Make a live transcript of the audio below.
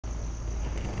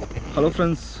Hello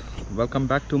friends, welcome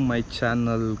back to my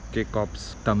channel Kcops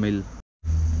Tamil.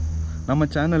 நம்ம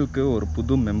சேனலுக்கு ஒரு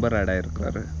புது மெம்பர் ஆட்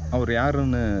ஆயிருக்கிறாரு. அவர்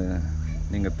யாருன்னு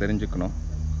நீங்கள் தெரிஞ்சுக்க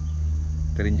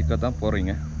தான்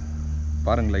போகிறீங்க.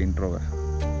 பாருங்களேன் இன்ட்ரோவை.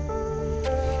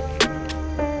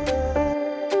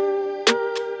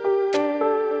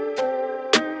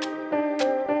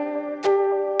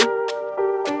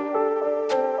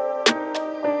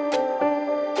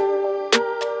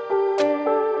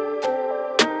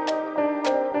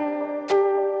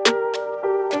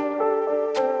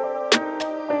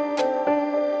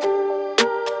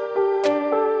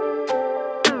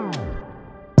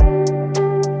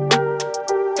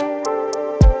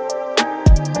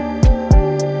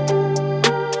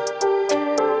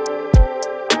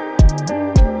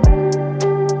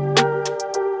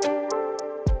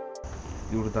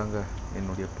 இவர் தாங்க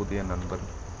என்னுடைய புதிய நண்பர்.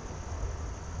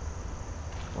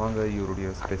 வாங்க இவருடைய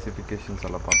ஸ்பெசிஃபிகேஷன்ஸ்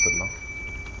எல்லாம் பார்த்துடலாம்.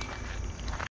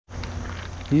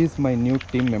 He is my new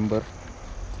team member.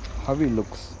 How he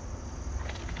looks.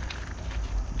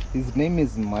 His name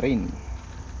is Marine.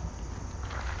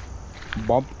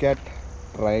 Bobcat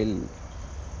Trail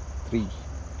 3.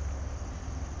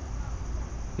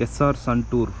 SR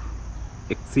Suntour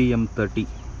XCM 30.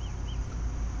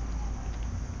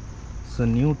 So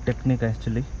new technique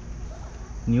actually,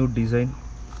 new design.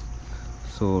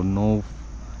 So no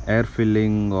air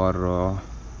filling or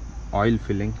oil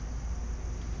filling.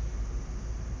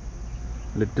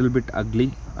 Little bit ugly.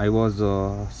 I was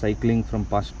cycling from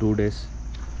past 2 days.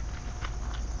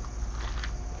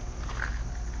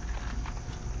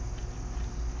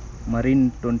 Marine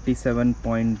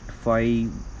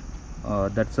 27.5.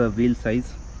 That's a wheel size.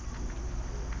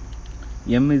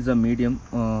 M is a medium.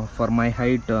 For my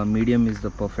height, medium is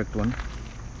the perfect one.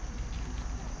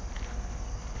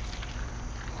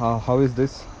 How is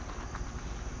this?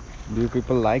 Do you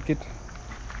people like it?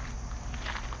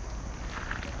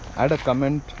 Add a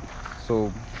comment so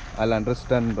I'll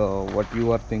understand what you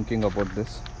are thinking about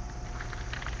this.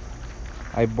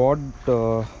 I bought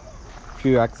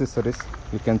few accessories.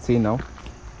 You can see now.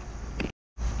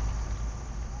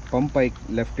 Pump, I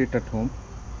left it at home.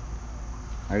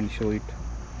 I will show it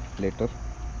later.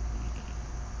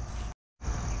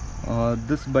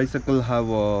 This bicycle have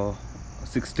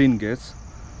 16 gears.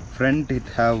 Front it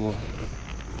have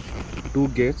 2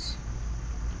 gears.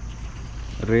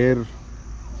 Rear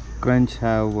crunch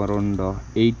have around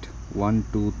 8. 1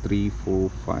 2 3 4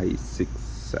 5 6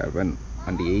 7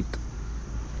 and 8.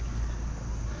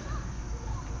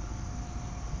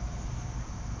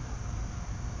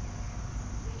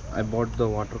 I bought the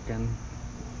water can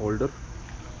holder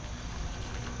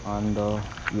and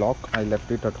lock. I left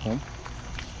it at home.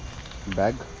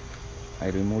 Bag I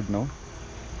removed now.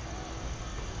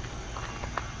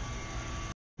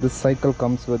 This cycle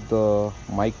comes with the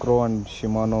micro and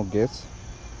Shimano gears,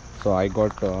 so I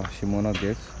got Shimano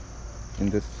gears in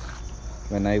this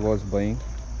when I was buying.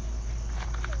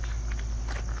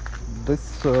 This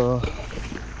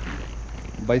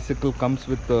bicycle comes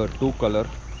with 2 color.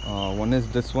 One is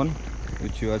this one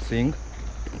which you are seeing.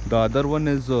 The other one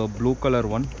is blue color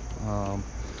one.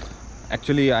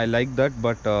 Actually I like that,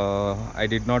 but I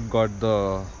did not got the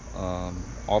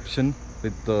option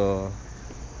with the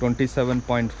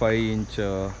 27.5 inch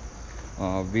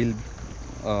wheel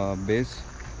base,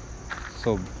 so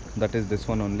that is this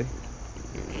one only.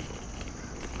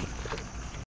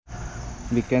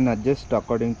 We can adjust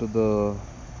according to the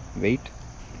weight.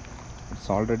 It's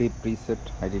already preset.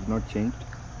 I did not change.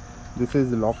 This is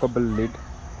lockable lid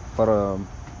for a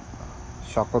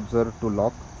shock absorber to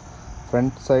lock.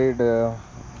 Front side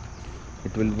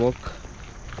it will work.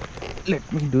 Let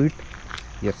me do it.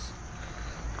 Yes,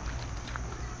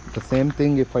 the same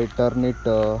thing if I turn it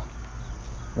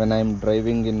when I am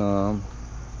driving in a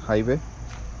highway.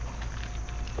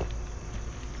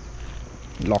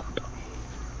 Locked.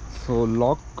 So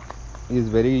lock is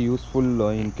very useful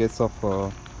in case of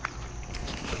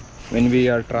when we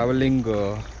are traveling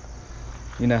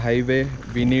in a highway.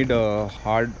 We need a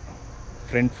hard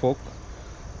front fork.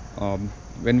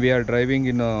 When we are driving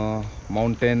in a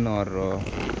mountain or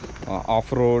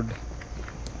off-road,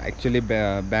 actually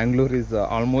Bangalore is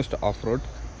almost off-road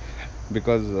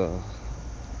because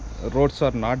roads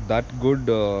are not that good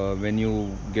when you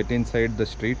get inside the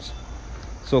streets.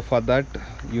 So for that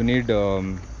you need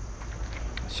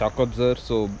shock absorber,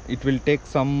 so it will take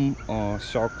some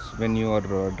shocks when you are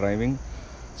driving.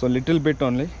 So little bit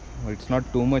only, it's not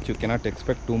too much. You cannot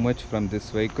expect too much from this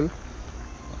vehicle,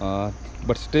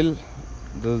 but still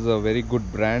this is a very good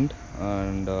brand,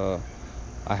 and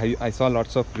I saw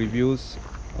lots of reviews,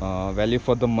 value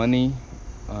for the money,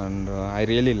 and I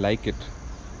really like it.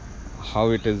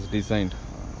 how it is designed.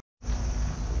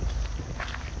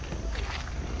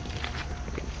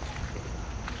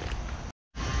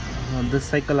 This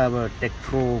cycle have a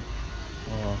Tektro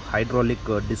hydraulic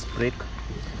disc brake.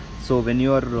 So when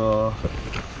you are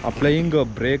Applying a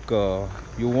brake,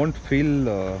 you won't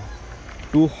feel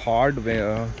too hard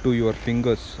to your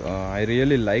fingers. I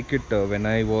really like it when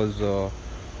I was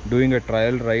doing a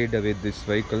trial ride with this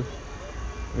vehicle.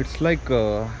 It's like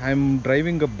I'm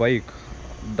driving a bike,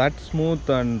 that smooth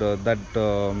and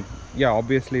yeah,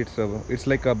 obviously it's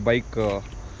like a bike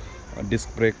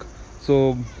disc brake.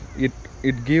 So it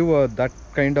give that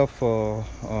kind of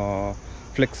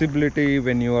flexibility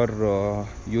when you are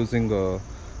using a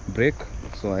brake.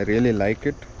 So I really like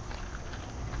it.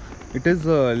 It is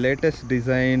latest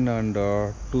design and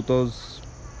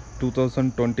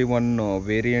 2021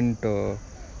 variant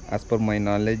as per my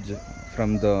knowledge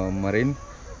from the Marine.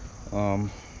 um,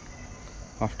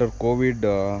 After COVID,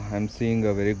 I'm seeing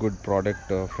a very good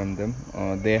product from them.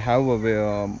 They have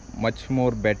a much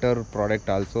more better product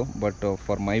also, but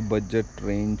for my budget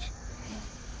range,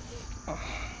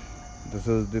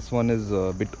 this one is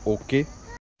a bit okay.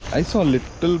 I saw a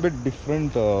little bit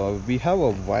different. We have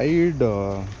a wide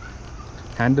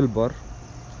handlebar.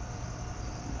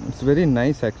 It's very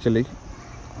nice actually.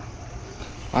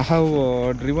 I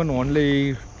have driven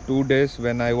only 2 days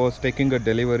when I was taking a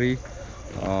delivery.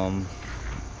 um,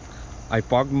 I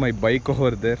parked my bike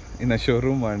over there in a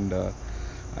showroom, and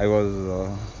I was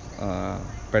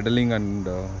pedaling and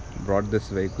brought this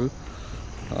vehicle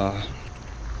uh,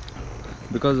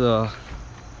 because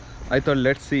I thought,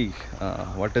 let's see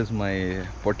what is my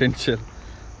potential.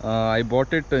 I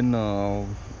bought it in a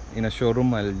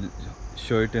showroom. I'll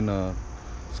show it in a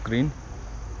screen.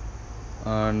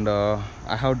 And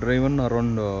I have driven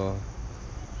around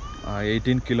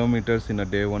 18 kilometers in a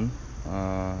day one.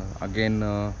 Again,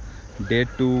 day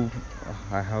two,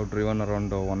 I have driven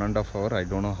around 1.5 hours. I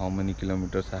don't know how many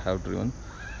kilometers I have driven.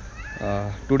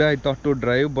 Today I thought to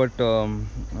drive, but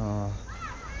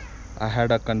I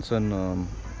had a concern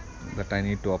that I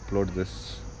need to upload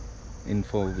this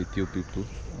info with you people,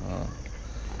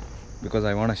 because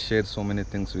I want to share so many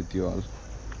things with you all.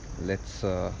 Let's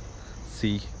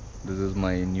see. This is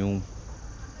my new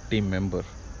team member,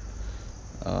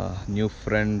 new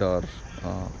friend, or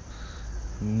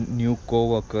new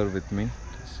co-worker with me.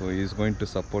 So he is going to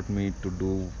support me to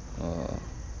do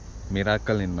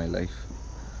miracle in my life.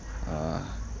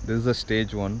 This is a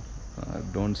stage one.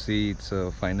 Don't see it's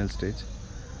a final stage.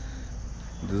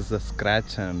 This is a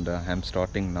scratch, and I'm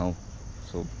starting now.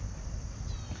 So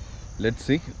let's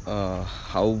see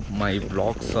how my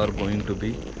vlogs are going to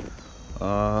be.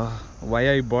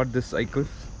 Why I bought this cycle,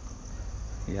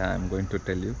 yeah, I'm going to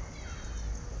tell you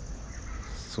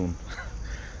soon.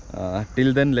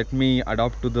 Till then, let me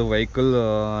adapt to the vehicle,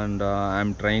 and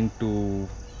I'm trying to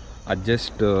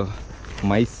adjust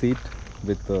my seat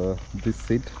with this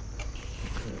seat.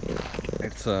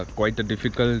 It's quite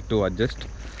difficult to adjust,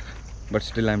 but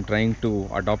still I'm trying to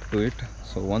adapt to it.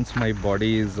 So once my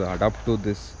body is adapt to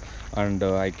this, and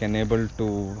I can able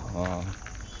to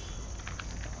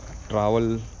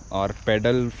travel or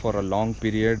pedal for a long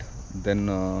period, then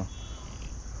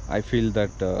I feel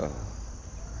that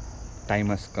time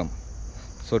has come.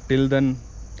 So till then,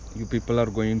 you people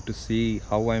are going to see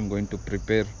how I am going to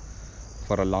prepare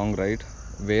for a long ride.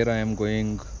 Where I am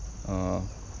going,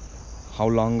 how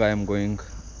long I am going,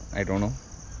 I don't know.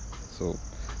 So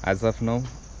as of now,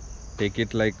 take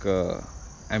it like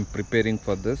I'm preparing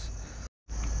for this.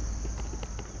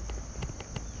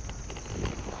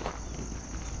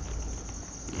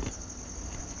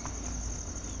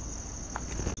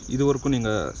 இது வரைக்கும்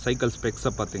நீங்கள் cycle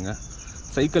ஸ்பெக்ஸை பார்த்தீங்க.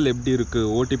 Cycle எப்படி இருக்குது,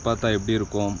 ஓட்டி பார்த்தா எப்படி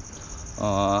இருக்கும்,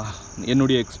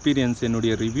 என்னுடைய எக்ஸ்பீரியன்ஸ்,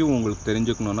 என்னுடைய ரிவ்யூ உங்களுக்கு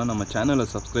தெரிஞ்சுக்கணுன்னா நம்ம சேனலை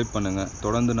சப்ஸ்கிரைப் பண்ணுங்கள்.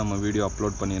 தொடர்ந்து நம்ம வீடியோ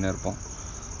அப்லோட் பண்ணினே இருப்போம்.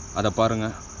 அதை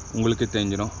பாருங்கள், உங்களுக்கே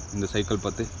தெரிஞ்சிடும் இந்த சைக்கிள்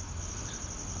பற்றி.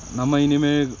 நம்ம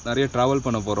இனிமேல் நிறைய ட்ராவல்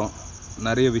பண்ண போகிறோம்,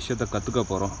 நிறைய விஷயத்தை கற்றுக்க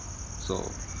போகிறோம். ஸோ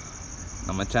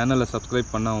நம்ம சேனலை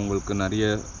சப்ஸ்கிரைப் பண்ணால் உங்களுக்கு நிறைய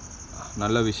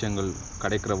நல்ல விஷயங்கள்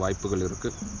கிடைக்கிற வாய்ப்புகள்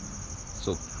இருக்குது.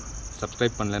 ஸோ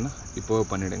சப்ஸ்கிரைப் பண்ணலைன்னா இப்போவே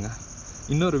பண்ணிவிடுங்க.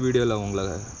 இன்னொரு வீடியோவில் உங்களை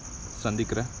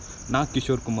சந்திக்கிறேன். நான்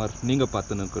கிஷோர் குமார். நீங்கள்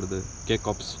பார்த்துன்னு இருக்கிறது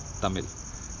Kcops தமிழ்.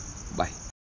 பாய்.